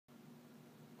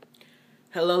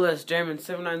Hello, this is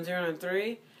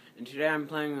Jamin79093, and today I'm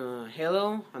playing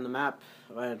Halo on the map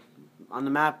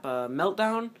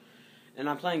Meltdown, and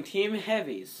I'm playing Team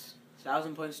Heavies,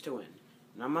 1,000 points to win,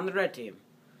 and I'm on the red team.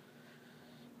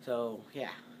 So yeah,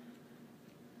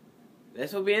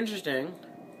 this will be interesting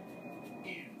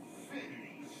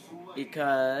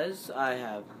because I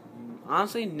have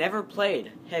honestly never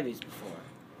played Heavies before.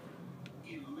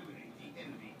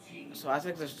 So I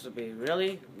think this will be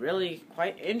really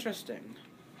quite interesting.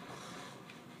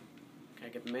 Can I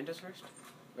get the Mantis first?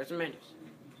 Where's the Mantis?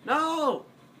 No!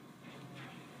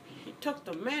 He took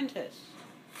the Mantis.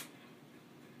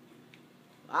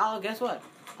 Guess what?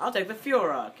 I'll take the Fuel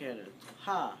Rod cannon.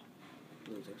 Ha!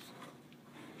 Losers.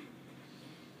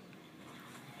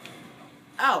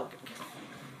 Ow!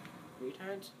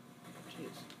 Retards?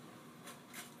 Jeez.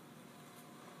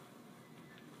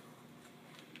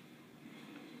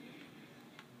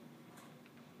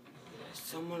 There's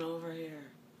someone over here.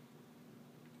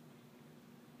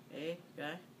 Hey,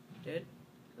 guy? Dude?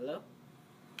 Hello?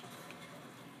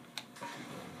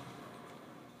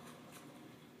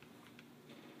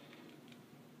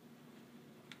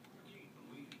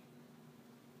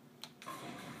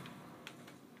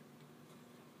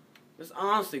 This is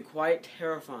honestly quite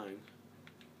terrifying.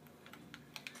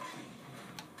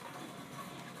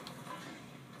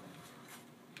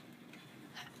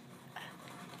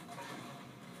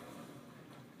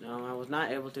 No, I was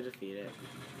not able to defeat it.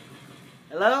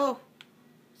 Hello?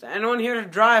 Is there anyone here to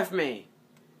drive me?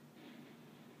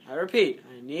 I repeat,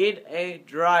 I need a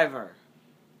driver.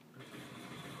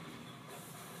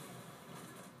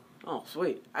 Oh,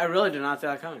 sweet. I really did not see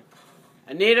that coming.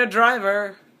 I need a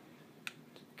driver.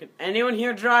 Can anyone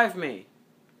here drive me?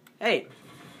 Hey,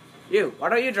 you, why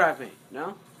don't you drive me?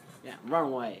 No? Yeah, run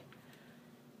away.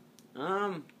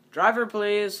 Driver,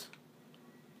 please.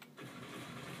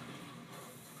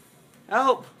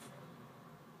 Help!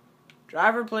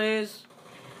 Driver, please.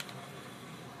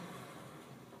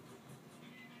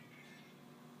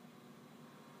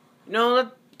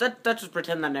 No, let's just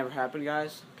pretend that never happened,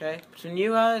 guys. Okay? Between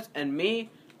you guys and me,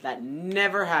 that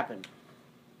never happened.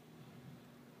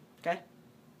 Okay?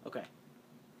 Okay.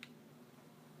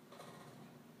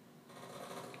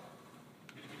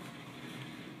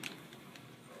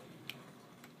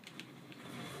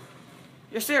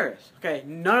 You're serious? Okay,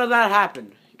 none of that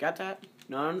happened. You got that?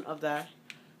 None of that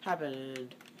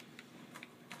happened.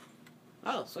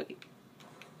 Oh, sweet.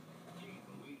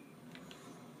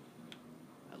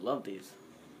 I love these.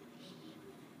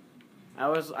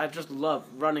 I just love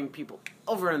running people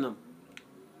over in them.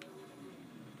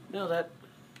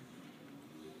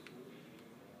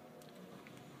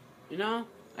 You know,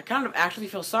 I kind of actually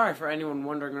feel sorry for anyone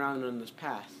wandering around in this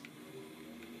path.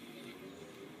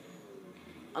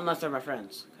 Unless they're my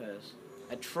friends, because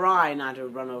I try not to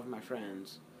run over my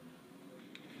friends.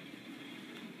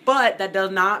 But that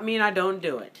does not mean I don't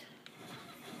do it.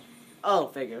 Oh,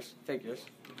 figures.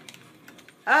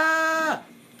 Ah!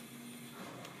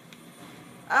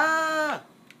 Ah!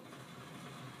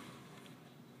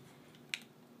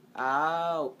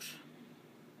 Ouch.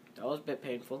 That was a bit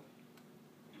painful.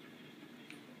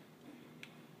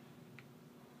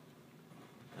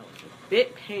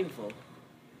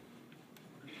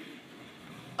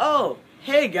 Oh,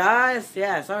 hey guys.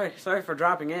 Yeah, sorry for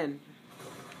dropping in.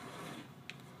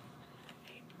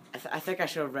 I think I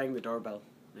should have rang the doorbell,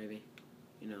 maybe.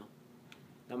 You know,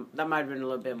 that might have been a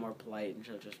little bit more polite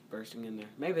instead of just bursting in there.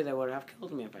 Maybe they would have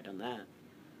killed me if I'd done that.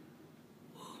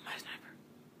 Ooh, my sniper.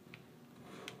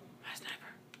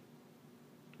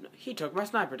 No, he took my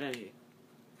sniper, didn't he?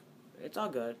 It's all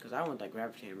good, because I want that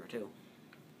gravity hammer, too.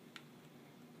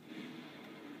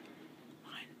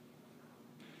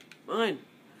 Mine.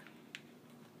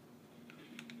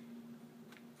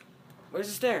 Where's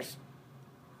the stairs?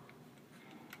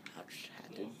 Ouch,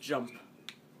 had to jump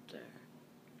there.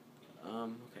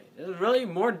 Okay. This is really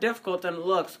more difficult than it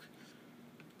looks.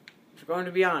 If you're going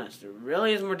to be honest, it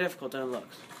really is more difficult than it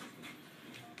looks.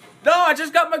 No, I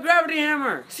just got my gravity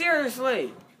hammer!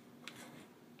 Seriously!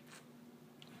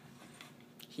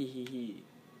 Hee.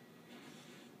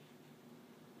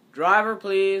 Driver,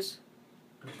 please.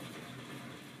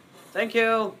 Thank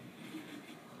you.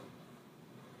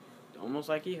 Almost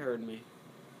like he heard me.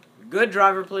 Good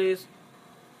driver, please.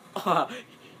 That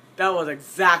was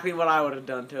exactly what I would have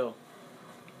done, too.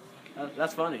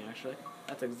 That's funny, actually.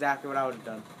 That's exactly what I would have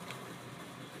done.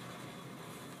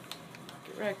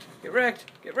 Get wrecked.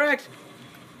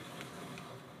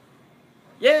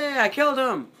 Yeah, I killed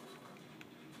him.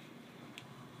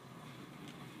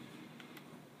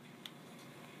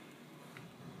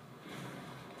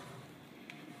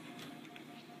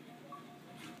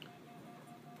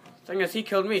 Thing is, he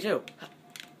killed me too.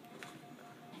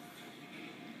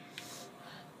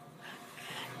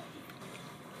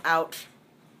 Ouch.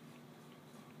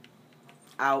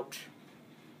 Ouch.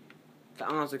 That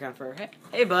honestly kind of fair.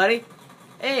 Hey, buddy.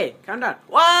 Hey, calm down.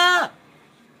 Wah!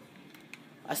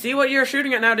 I see what you're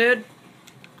shooting at now, dude.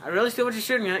 I really see what you're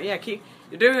shooting at. Yeah,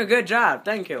 you're doing a good job.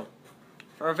 Thank you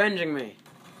for avenging me.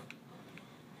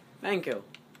 Thank you.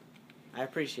 I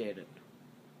appreciate it.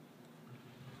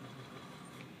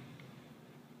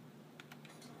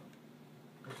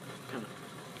 Come on.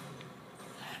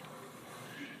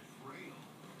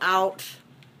 Ouch.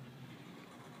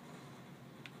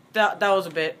 That was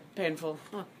a bit painful.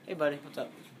 Oh, hey, buddy. What's up?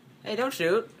 Hey, don't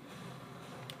shoot.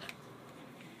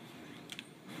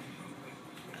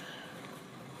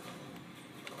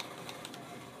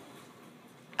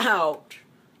 Ouch.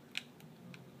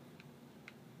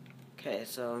 Okay,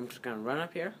 so I'm just gonna run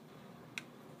up here.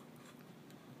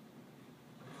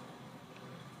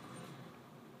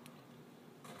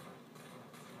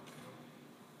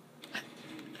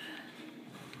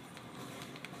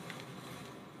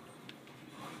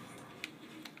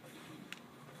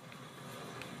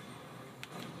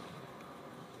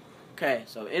 Okay,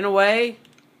 so in a way,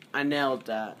 I nailed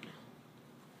that.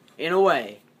 In a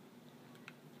way.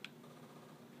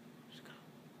 Just gonna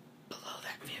blow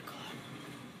that vehicle up.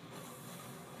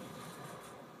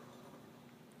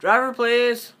 Driver,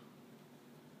 please.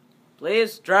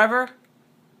 Please, driver.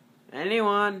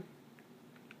 Anyone.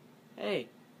 Hey.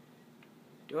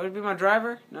 Do you want to be my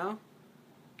driver? No?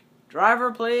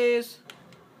 Driver, please.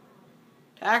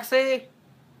 Taxi.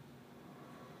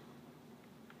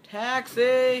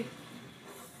 Taxi.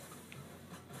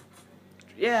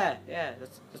 Yeah.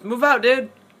 Let's move out,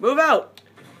 dude. Move out.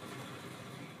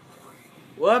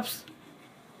 Whoops.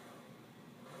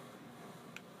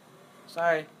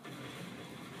 Sorry.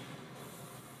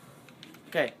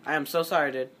 Okay, I am so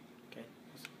sorry, dude. Okay,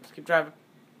 let's keep driving.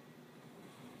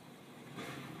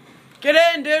 Get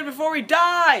in, dude, before we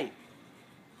die!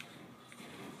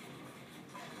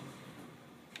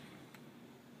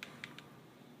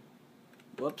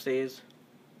 Whoopsies.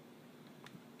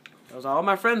 That was all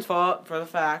my friend's fault, for the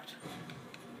fact.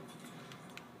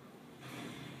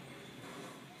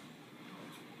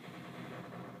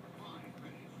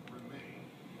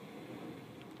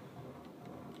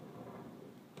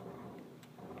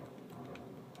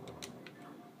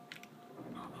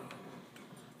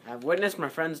 I've witnessed my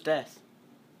friend's death.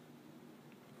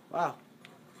 Wow.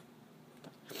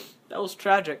 That was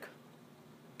tragic.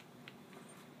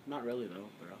 Not really, though,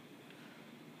 bro.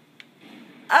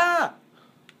 Ah!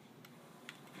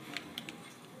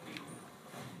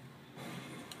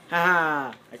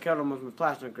 Haha! I killed him with my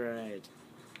plasma grenades.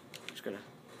 Just gonna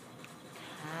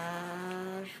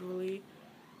casually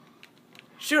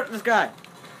shoot this guy.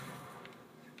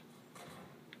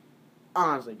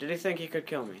 Honestly, did he think he could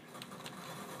kill me?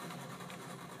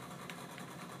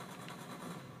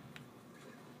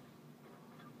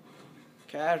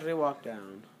 Casually walk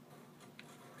down.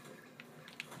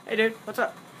 Hey, dude, what's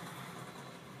up?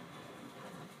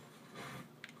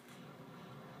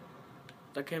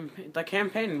 The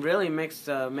campaign really makes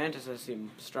the Mantises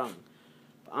seem strong.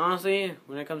 But honestly,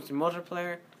 when it comes to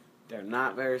multiplayer, they're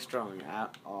not very strong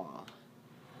at all.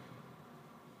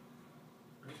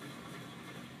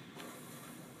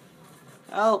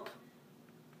 Help!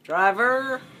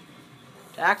 Driver!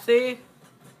 Taxi!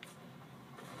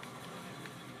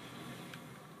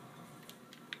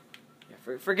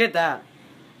 Yeah, forget that.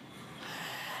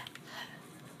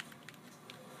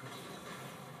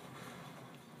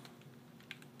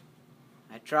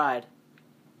 I tried.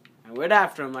 I went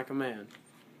after him like a man.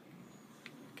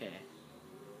 Okay.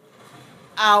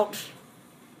 Ouch!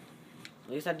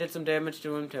 At least I did some damage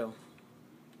to him too.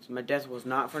 So my death was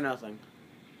not for nothing.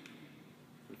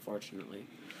 Unfortunately.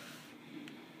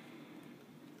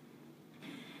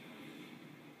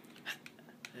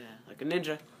 Yeah, like a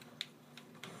ninja.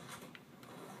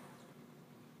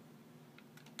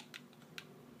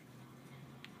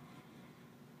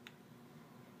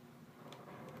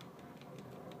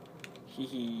 Hee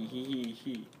hee hee hee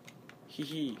hee. Hee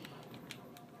hee.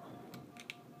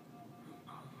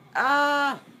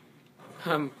 Ah!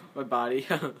 My body.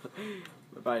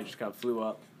 My body just kind of flew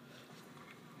up.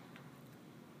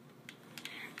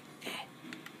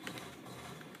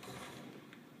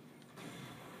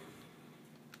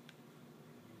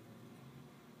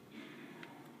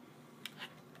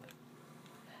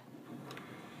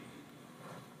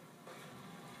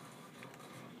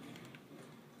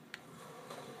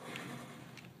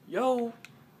 Yo!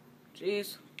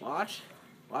 Jeez, watch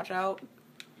out.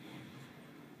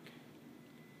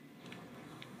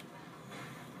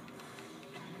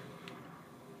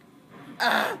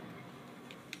 Ah!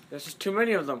 There's just too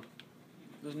many of them.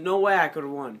 There's no way I could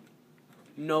have won.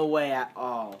 No way at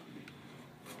all.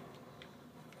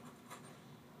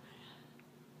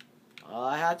 All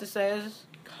I have to say is,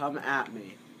 come at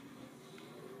me.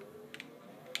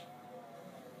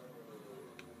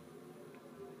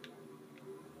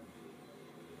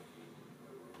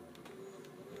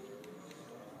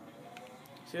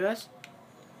 See this?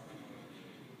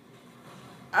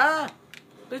 Ah!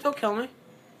 Please don't kill me.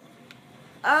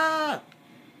 Ah!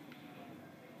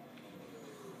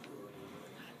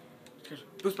 Just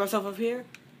boost myself up here.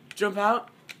 Jump out.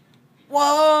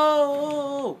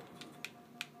 Whoa!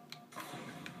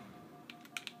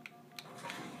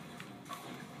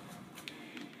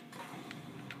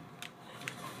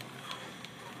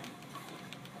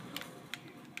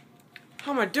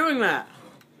 How am I doing that?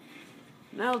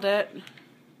 Nailed it.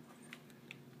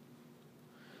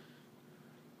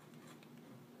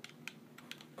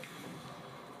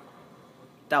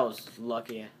 That was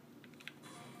lucky.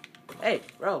 Hey,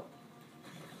 bro.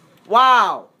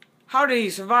 Wow! How did he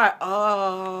survive?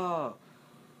 Oh,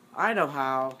 I know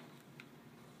how.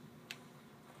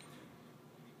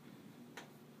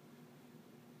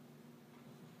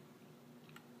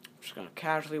 I'm just gonna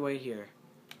casually wait here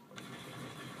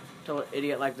till an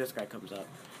idiot like this guy comes up.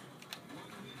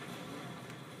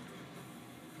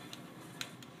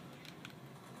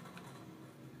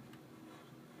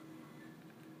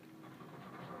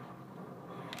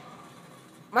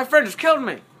 My friend just killed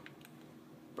me!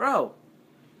 Bro,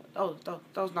 that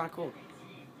was not cool.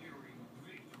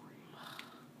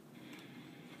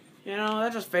 You know,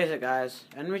 let's just face it, guys.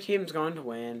 Enemy team's going to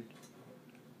win.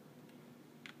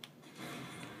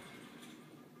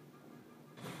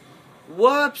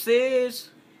 Whoopsies!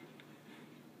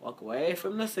 Walk away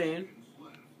from the scene.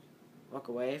 Walk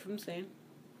away from the scene.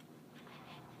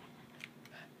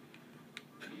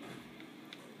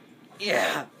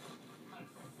 Yeah!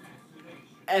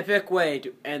 Epic way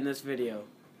to end this video.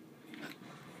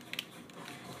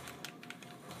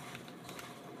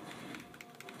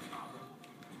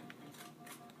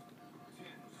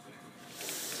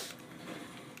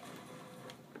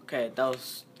 Okay, that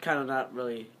was kind of not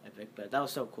really epic, but that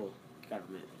was so cool. Gotta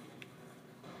admit.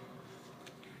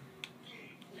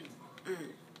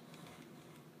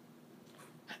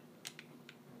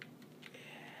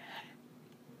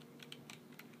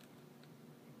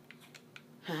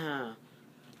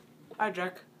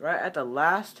 Hijack right at the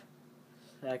last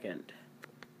second.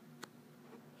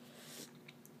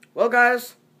 Well,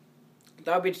 guys,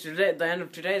 that'll be the end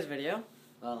of today's video.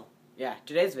 Well, yeah,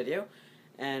 today's video.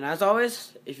 And as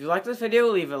always, if you like this video,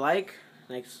 leave a like.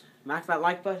 Smack that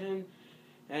like button.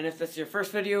 And if this is your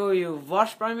first video you've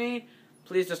watched by me,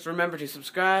 please just remember to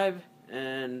subscribe.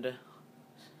 And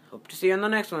hope to see you on the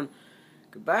next one.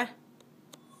 Goodbye.